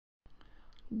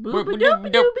All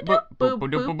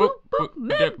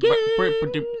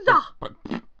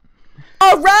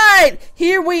right,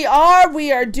 here we are.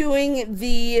 We are doing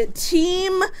the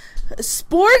team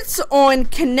sports on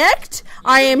Kinect.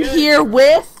 I am here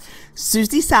with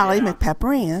Susie, Sally,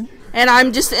 McPepper, Ann. And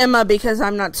I'm just Emma because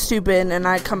I'm not stupid and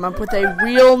I come up with a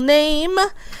real name.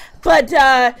 But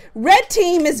Red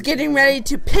Team is getting ready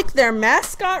to pick their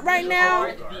mascot right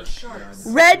now.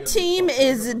 Red Team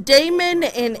is Damon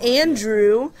and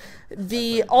Andrew,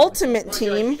 the ultimate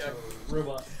team.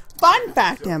 Fun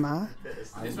fact, Emma.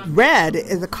 Red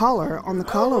is a color on the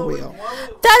color wheel.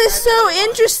 That is so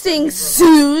interesting,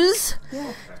 Suze.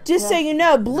 Yeah. Just so you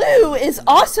know, blue is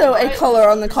also a color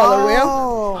on the color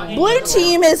wheel. Blue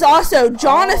team is also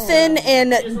Jonathan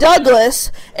and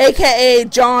Douglas, a.k.a.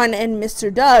 John and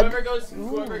Mr. Doug.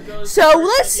 So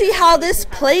let's see how this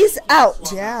plays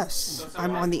out. Yes,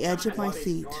 I'm on the edge of my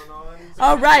seat.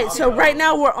 All right, so right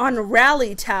now we're on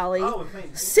rally tally.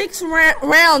 6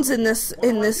 rounds in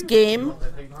this game.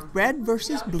 Red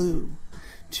versus blue.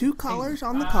 2 colors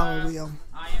on the color wheel.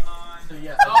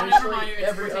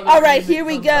 All right, here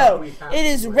we go. It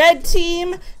is Red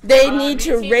Team. They need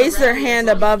to raise their hand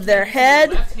above their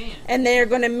head, and they are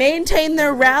going to maintain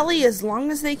their rally as long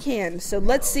as they can. So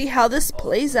let's see how this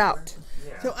plays out.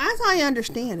 So as I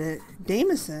understand it,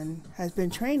 Damon has been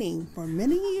training for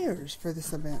many years for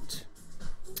this event.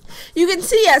 You can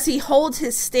see as he holds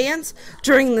his stance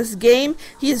during this game,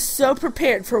 he is so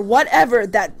prepared for whatever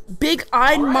that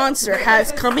big-eyed monster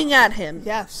has coming at him.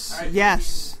 Yes,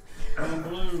 yes.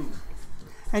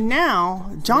 And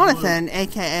now, Jonathan,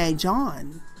 a.k.a.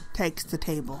 John, takes the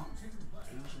table.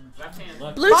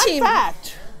 Blue team. Fun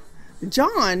fact,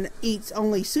 John eats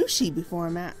only sushi before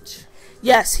a match.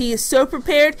 Yes, he is so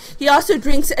prepared. He also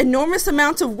drinks enormous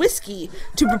amounts of whiskey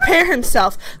to prepare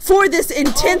himself for this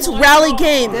intense rally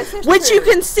game, which you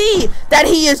can see that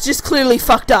he is just clearly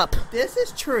fucked up. This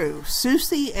is true.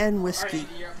 Sushi and whiskey.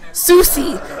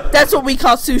 Sushi. That's what we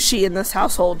call sushi in this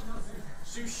household.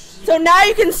 So now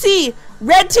you can see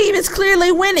Red Team is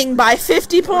clearly winning by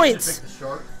 50 points.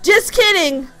 Just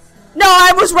kidding. No,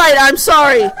 I was right. I'm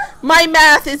sorry. My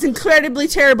math is incredibly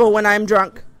terrible when I'm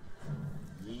drunk.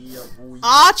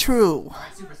 Ah, true.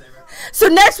 So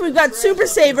next we've got Super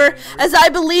Saver, as I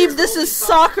believe this is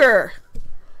soccer.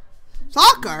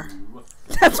 Soccer?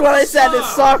 That's what I said, is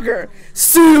soccer.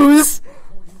 Suze.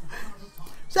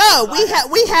 So we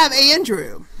have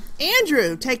Andrew.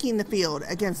 Andrew taking the field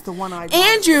against the one-eyed.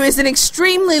 Andrew is an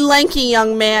extremely lanky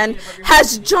young man,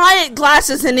 has giant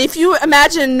glasses, and if you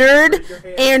imagine a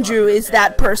nerd, Andrew is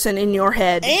that person in your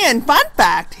head. And fun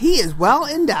fact, he is well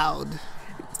endowed.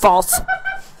 False.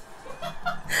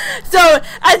 So,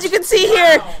 as you can see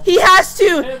here, he has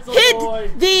to hit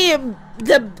the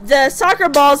soccer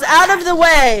balls out of the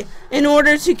way in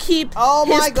order to keep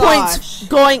his points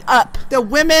going up. The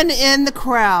women in the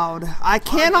crowd. I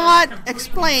cannot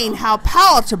explain how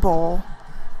palatable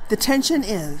the tension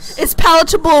is. Is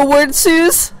palatable a word,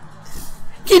 Suze?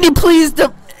 Can you please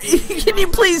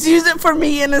use it for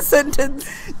me in a sentence?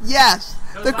 Yes.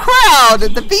 The crowd,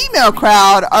 the female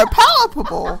crowd, are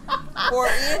palatable for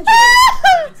Andrew,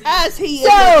 as he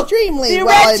is extremely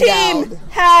well endowed. The red team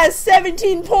has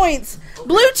 17 points.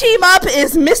 Blue team up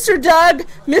is Mr. Doug,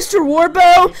 Mr.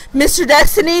 Warbo, Mr.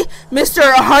 Destiny, Mr.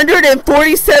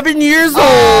 147 years old.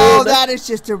 Oh, that is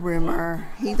just a rumor.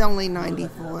 He's only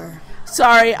 94.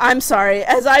 Sorry, I'm sorry.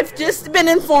 As I've just been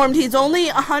informed, he's only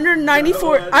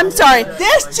 194. I'm sorry.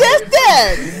 This just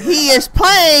did. He is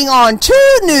playing on 2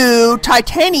 new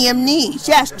titanium knees.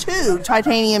 Yes, 2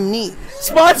 titanium knees.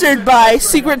 Sponsored by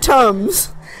Secret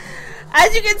Tums.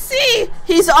 As you can see,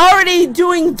 he's already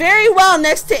doing very well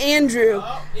next to Andrew.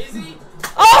 Oh,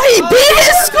 he beat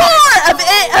his score of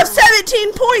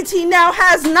 17 points. He now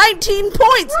has 19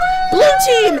 points. Blue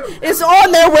team is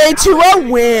on their way to a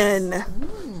win.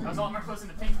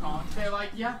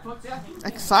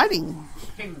 Exciting.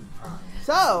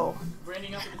 So,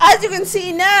 as you can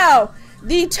see now,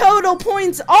 the total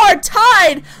points are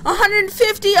tied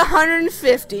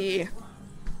 150-150.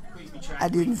 I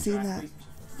didn't see that.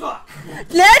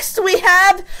 Next we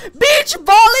have Beach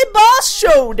Volleyball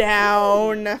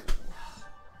Showdown.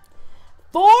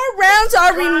 4 rounds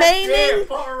are remaining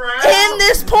in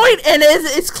this point, and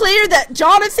it's clear that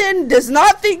Jonathan does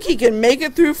not think he can make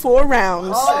it through 4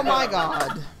 rounds. Oh my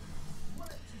God.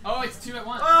 Oh, it's 2 at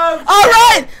once. All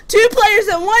right, 2 players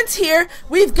at once here.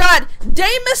 We've got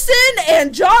Damon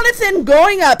and Jonathan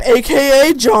going up,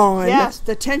 a.k.a. John. Yes,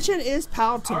 the tension is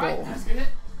palatable. All right, that's a good hit.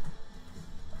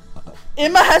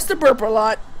 Emma has to burp a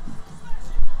lot.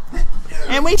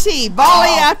 And we see volley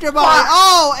after volley.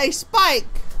 Oh, a spike.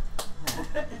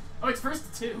 Oh, it's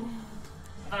first 2.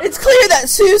 It's clear that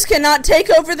Suze cannot take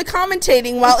over the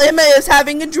commentating while Emma is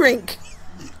having a drink.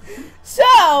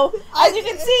 So, as you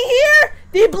can see here,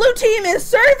 the blue team is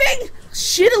serving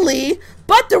shittily,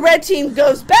 but the red team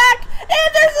goes back,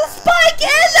 and there's a spike,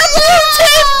 and the blue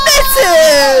team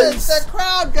misses! The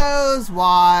crowd goes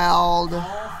wild.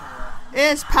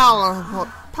 It's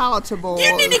palatable.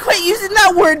 You need to quit using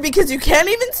that word because you can't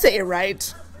even say it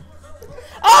right.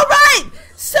 Alright,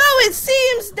 so it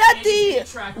seems that the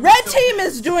red team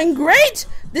is doing great.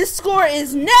 This score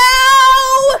is now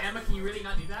Emma, can you really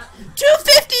not do that?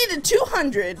 250 to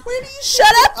 200. Where do you Shut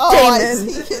up, Oh, Damon. I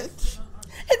see it.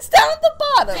 It's down at the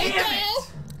bottom. Damn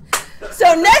it!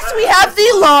 So next we have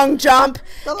the long jump.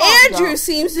 The long Andrew jump.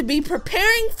 seems to be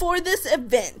preparing for this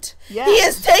event. Yes. He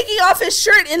is taking off his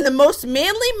shirt in the most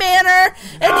manly manner,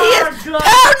 and he is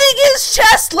pounding his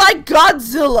chest like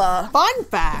Godzilla. Fun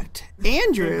fact,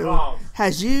 Andrew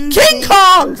has used King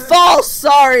Kong! False,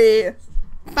 sorry.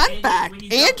 Fun fact,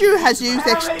 Andrew has used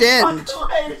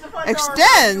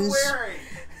Extends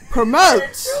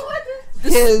promotes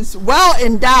his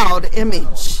well-endowed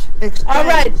image.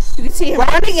 Alright, you can see him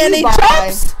running and he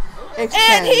jumps, Extends.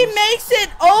 and he makes it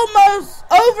almost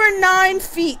over 9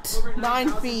 feet. 9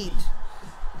 feet.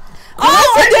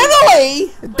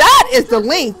 Coincidentally, that is the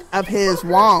length of his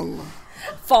wong.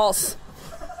 False.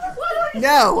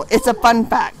 No, it's a fun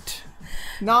fact.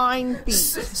 9 feet.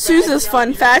 Susan's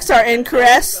fun facts are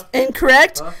incorrect.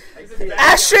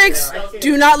 Asterisks,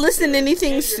 do not listen to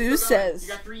anything Sue says. You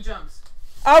got 3 jumps.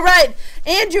 Alright,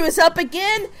 Andrew is up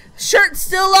again. Shirt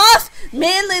still off.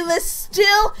 Manliness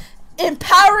still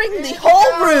empowering the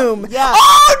whole room. Yeah.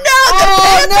 Oh no!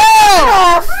 The pants are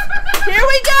off. Here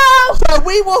we go. So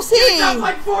we will see. Jump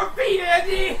like 4 feet,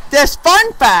 Andy! This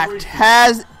fun fact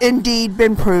has indeed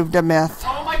been proved a myth.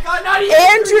 Oh my god, not even!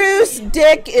 Andrew's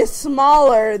dick is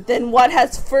smaller than what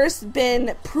has first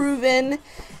been proven.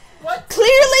 What? Clearly,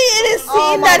 it is seen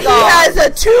Oh my that God. he has a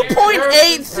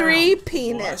 2.83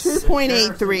 penis.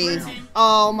 2.83.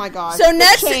 Oh my god. So The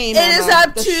next, shame, it is Emma.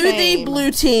 up The to the shame.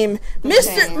 blue team.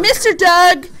 shame. Mr.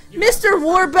 Doug, Mr.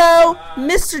 Warbo,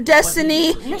 Mr. Destiny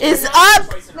is up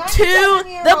to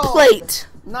the plate.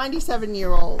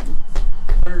 97-year-old.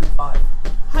 105.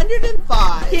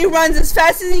 105. He runs as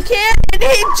fast as he can, and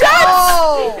he jumps,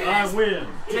 Oh! I win.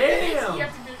 Damn!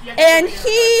 and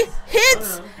he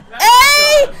hits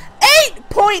a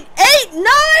 8.89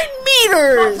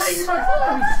 meters.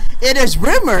 It is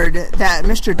rumored that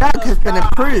Mr. Doug has been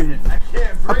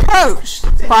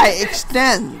approached by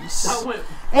Extends.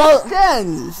 Well,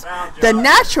 Extends, the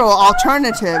natural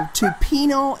alternative to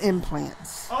penile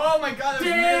implants. Oh my god,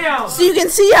 that was Damn! so you can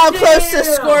see how close the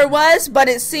score was, but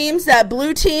it seems that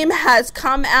blue team has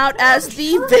come out as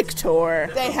the victor.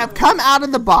 They have come out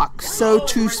of the box, so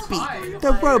to speak.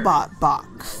 The robot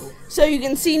box. So you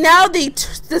can see now the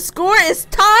score is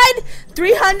tied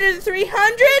 300 to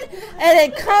 300, and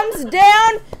it comes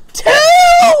down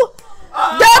to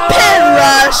the pin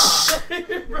rush.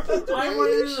 I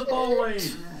went into the bowling.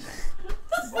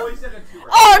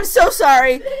 Oh, I'm so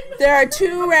sorry. There are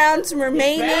 2 rounds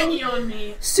remaining. Baggy on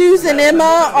me. Suze and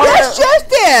Emma Yes, are...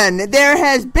 Justin, there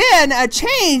has been a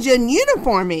change in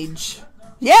uniformage.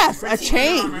 Yes, a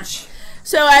change.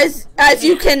 So as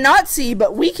you cannot see,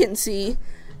 but we can see,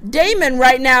 Damon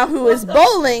right now, who is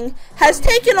bowling, has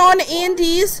taken on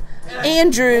Andrew's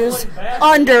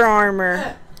Under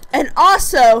Armour. And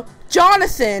also,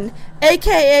 Jonathan,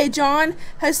 aka John,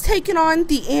 has taken on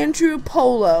the Andrew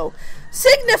Polo,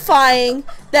 signifying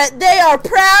that they are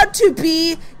proud to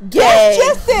be gay.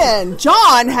 Justin,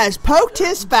 John has poked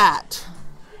his fat.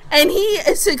 And he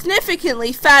is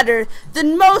significantly fatter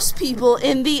than most people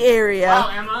in the area. Wow,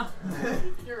 Emma.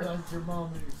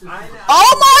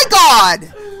 Oh my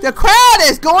god! The crowd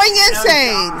is going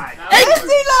insane.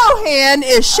 Lindsay Lohan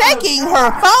is shaking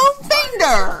her foam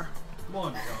finger. Come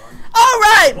on, John.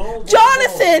 Alright,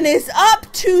 Jonathan is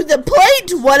up to the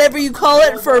plate, whatever you call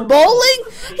it, for bowling.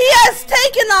 He has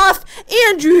taken off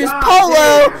Andrew's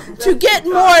polo to get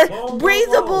more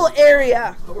breathable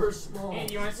area. We're small.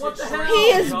 Andy, you wanna What the switch hell?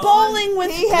 He is bowling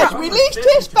with He has released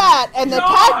his fat, and the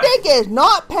tactic is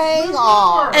not paying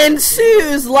off. And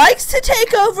Suze likes to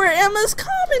take over Emma's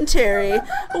commentary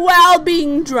while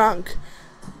being drunk.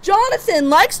 Jonathan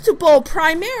likes to bowl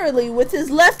primarily with his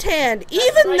left hand,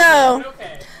 even though...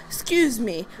 Okay. Excuse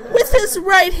me, with his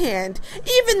right hand,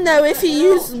 even though if he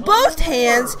used both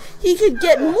hands, he could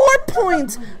get more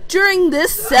points during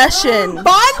this session.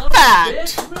 Fun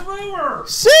fact, Move over.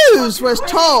 Suze was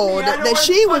told that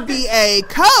she would be a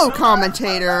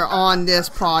co-commentator on this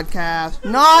podcast,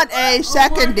 not a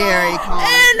secondary And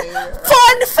commentator.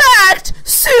 fun fact,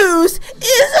 Suze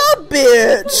is a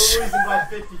bitch. Losing by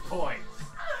 50 points.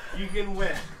 You can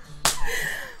win.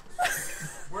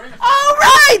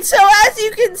 Alright, so as you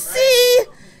can see,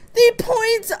 the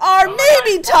points are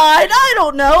maybe tied. I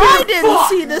don't know. I didn't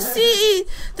see the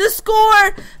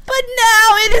score. But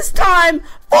now it is time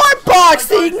for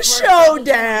Boxing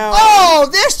Showdown. Oh,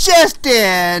 this just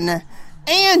in.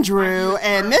 Andrew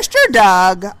and Mr.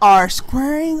 Doug are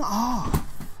squaring off.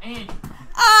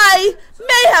 I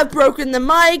may have broken the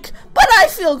mic, but I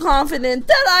feel confident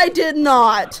that I did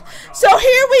not. So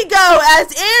here we go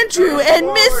as Andrew and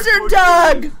Mr.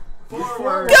 Doug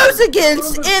goes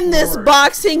against in this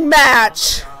boxing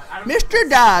match. Mr.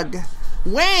 Doug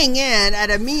weighing in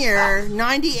at a mere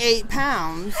 98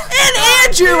 pounds. And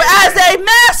Andrew as a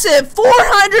massive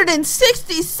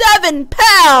 467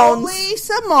 pounds. Holy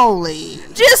samoli.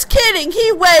 Just kidding,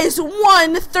 he weighs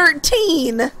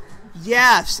 113.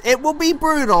 Yes, it will be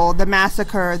brutal, the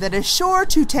massacre that is sure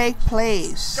to take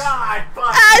place.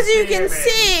 As you can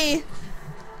see,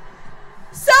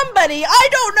 somebody, I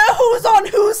don't know who's on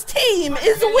whose team,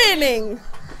 is winning.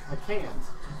 I can't.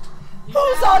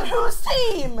 Who's on whose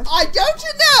team? I don't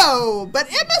know, but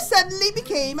Emma suddenly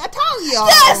became Italian.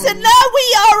 Yes, and now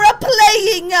we are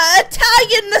playing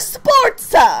Italian sports.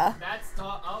 That's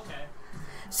okay.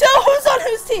 So who's on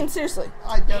whose team? Seriously.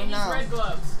 I don't know. Red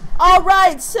gloves. All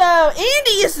right, so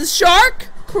Andy is the shark,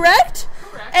 correct?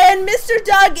 Correct. And Mr.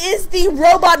 Doug is the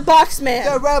robot box man.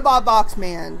 The robot box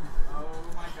man. Oh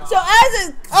my God. So as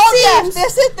it Yes, seems,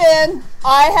 this is then.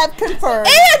 I have confirmed.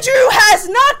 Andrew has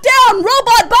knocked down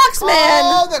robot box man.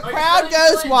 Oh, the crowd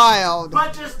goes wild.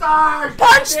 Punch the stars.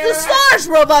 Punch the stars,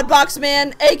 robot box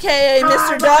man, aka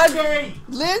Mr. Doug.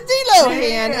 Lindsay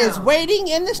Lohan is waiting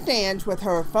in the stands with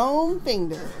her foam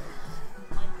finger.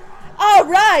 All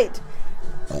right.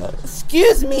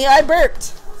 Excuse me, I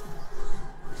burped.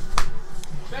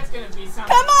 That's gonna be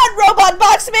something. Come on, robot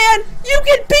box man, you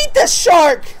can beat the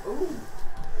shark.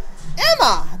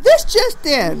 Emma, this just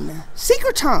in.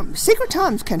 Secret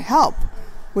Tums can help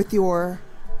with your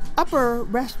upper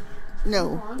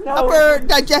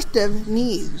digestive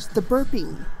needs. The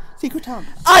burping. Secret Tums.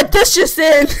 This just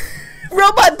in.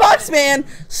 Robot box man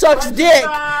sucks dick,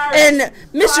 and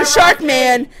Mr. Shark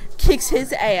man kicks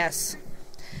his ass.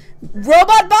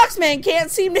 Robot Boxman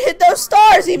can't seem to hit those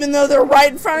stars even though they're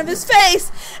right in front of his face.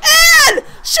 And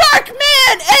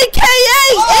Sharkman,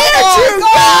 a.k.a. Andrew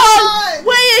Young,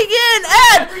 weighing in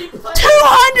at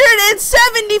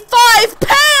 275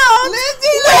 pounds.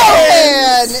 Lindsay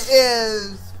Lohan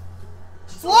is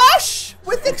flush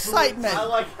with excitement.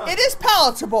 It is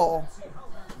palatable.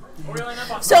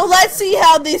 So let's see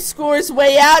how these scores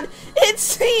weigh out. It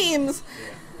seems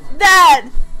that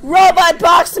Robot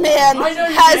Boxman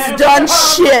has done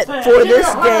shit for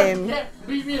this game.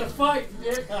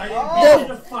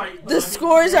 The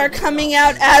scores are coming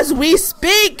out as we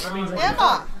speak.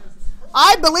 Emma,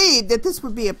 I believe that this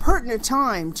would be a pertinent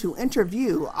time to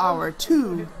interview our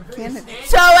two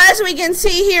candidates. So as we can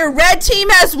see here, red team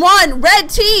has won. Red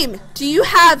team, do you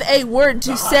have a word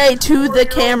to say to the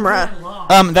camera?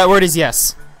 That word is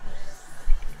yes.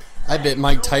 I bit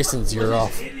Mike Tyson's ear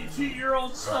off.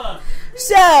 82-year-old son.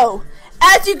 So,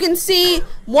 as you can see,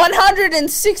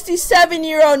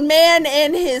 167-year-old man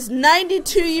and his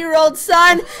 92-year-old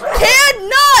son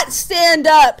cannot stand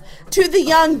up to the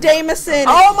young Damon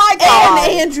Oh my God.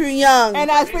 and Andrew Young. And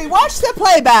as we watch the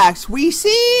playbacks, we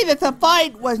see that the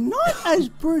fight was not as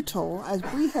brutal as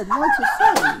we had once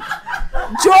assumed.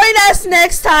 Join us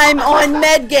next time on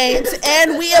Med Games,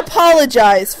 and we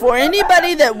apologize for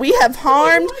anybody that we have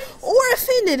harmed or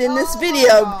offended in this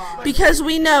video, because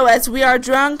we know as we are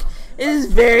drunk, it is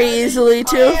very easily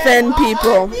to offend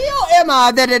people. I feel,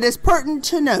 Emma, that it is pertinent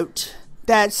to note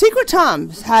that Secret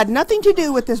Tums had nothing to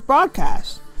do with this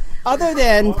broadcast other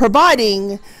than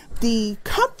providing the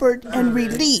comfort and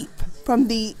relief from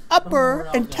the upper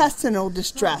intestinal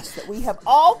distress that we have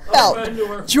all felt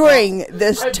during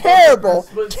this terrible,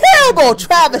 terrible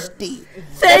travesty.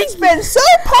 It's been so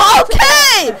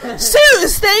okay.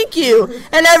 Suze, thank you.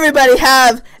 And everybody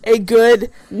have a good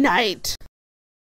night.